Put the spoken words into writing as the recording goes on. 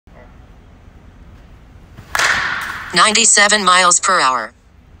97 miles per hour.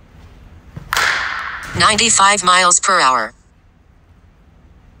 95 miles per hour.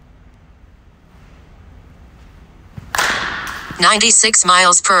 96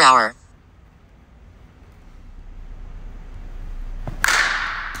 miles per hour.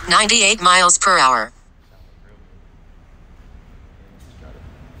 98 miles per hour.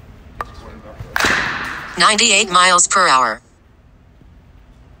 98 miles per hour.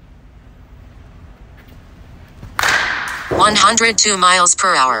 102 miles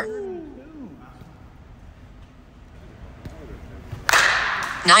per hour.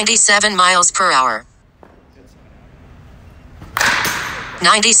 97 miles per hour.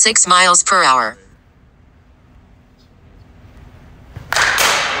 96 miles per hour.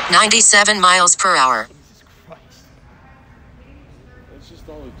 97 miles per hour.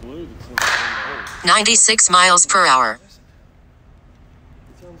 96 miles per hour.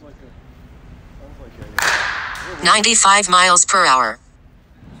 95 miles per hour.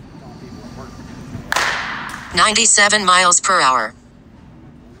 97 miles per hour.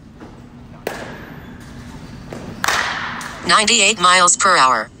 98 miles per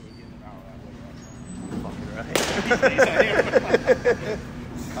hour.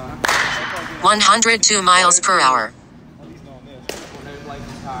 102 miles per hour.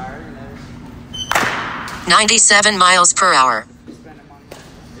 97 miles per hour.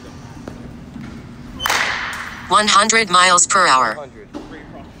 100 miles per hour.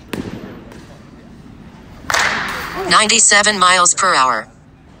 97 miles per hour.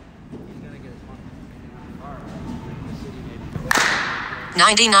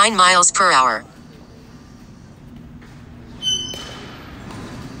 99 miles per hour.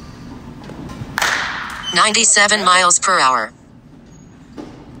 97 miles per hour.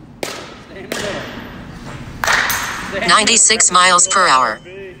 96 miles per hour.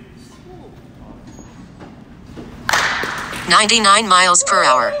 99 miles per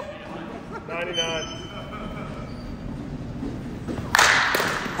hour.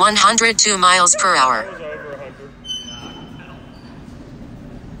 102 miles per hour.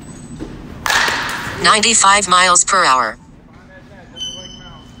 95 miles per hour.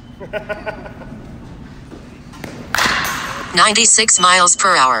 96 miles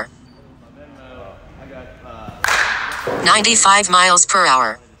per hour. 95 miles per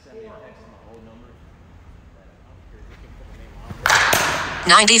hour.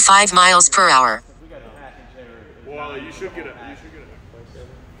 95 miles per hour.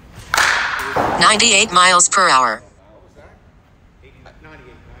 98 miles per hour.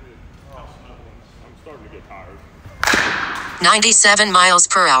 97 miles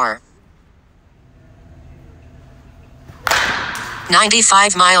per hour.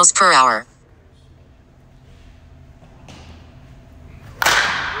 95 miles per hour.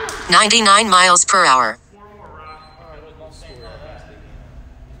 99 miles per hour.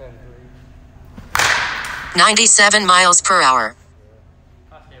 97 miles per hour.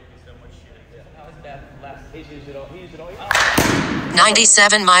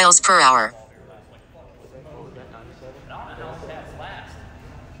 97 miles per hour.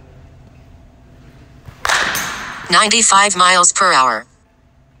 95 miles per hour.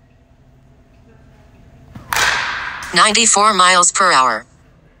 94 miles per hour.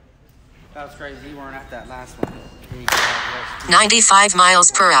 That was crazy. You weren't at that last one. 95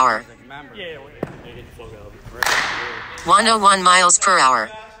 miles per hour. 101 miles per hour.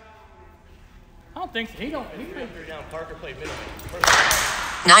 I don't think so. He played down Parker played middle.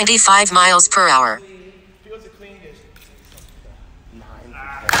 95 miles per hour.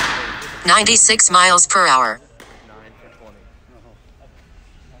 96 miles per hour.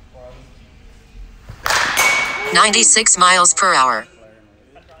 96 miles per hour.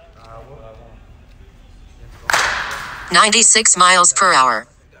 96 miles per hour.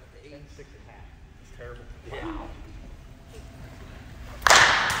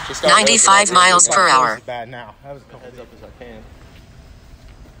 95 miles per hour. Bad now. That was a couple heads up as I can.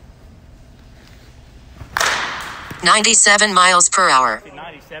 97 miles per hour.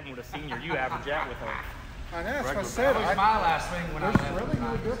 97 with a senior, you average out with her. I know, that's what I said. That was my last swing when I was There's really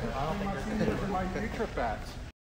no difference between my seniors and my future bats.